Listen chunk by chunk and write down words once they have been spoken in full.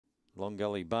Long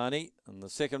Gully Barney. And the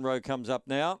second row comes up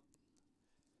now.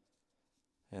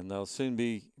 And they'll soon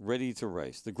be ready to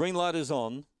race. The green light is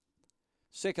on.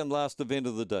 Second last event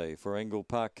of the day for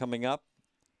Angle-Park coming up.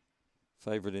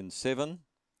 Favourite in 7.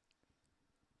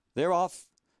 They're off.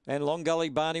 And Long Gully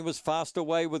Barney was fast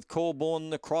away with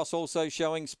Corborn across, also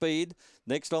showing speed.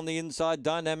 Next on the inside,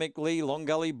 Dynamically. Long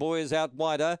Gully Boy is out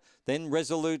wider. Then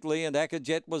Resolutely, and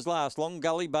Akajet was last. Long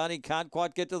Gully Barney can't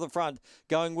quite get to the front.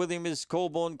 Going with him is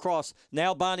Corborn Cross.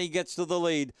 Now Barney gets to the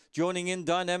lead. Joining in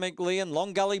Dynamically, and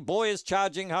Long Gully Boy is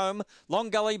charging home. Long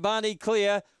Gully Barney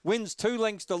clear. Wins 2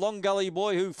 lengths to Long Gully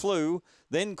Boy, who flew.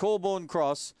 Then Corborn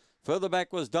Cross. Further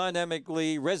back was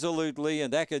Dynamically, Resolutely,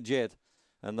 and Akajet.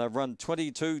 And they've run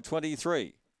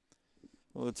 22-23.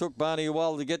 Well, it took Barney a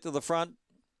while to get to the front,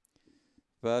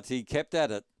 but he kept at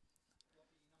it.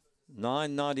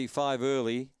 9.95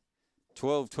 early,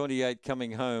 12.28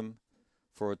 coming home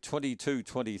for a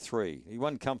 22-23. He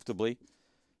won comfortably.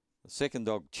 The second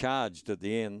dog charged at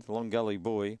the end, Long Gully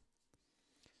Boy.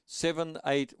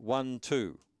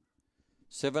 7-8-1-2.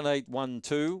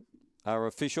 7-8-1-2 are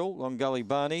official. Long Gully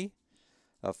Barney.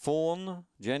 A Fawn,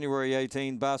 January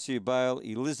 18, Barcia Bale,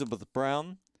 Elizabeth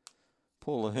Brown,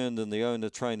 Paula Herndon, the owner,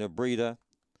 trainer, breeder.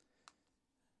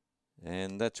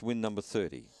 And that's win number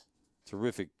 30.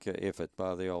 Terrific effort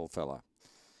by the old fella.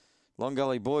 Long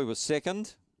Gully Boy was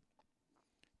second.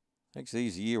 Actually,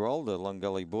 he's a year older, Long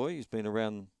Gully Boy. He's been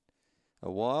around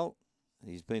a while.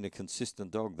 He's been a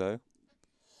consistent dog, though.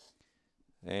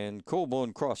 And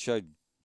Corborn Cross showed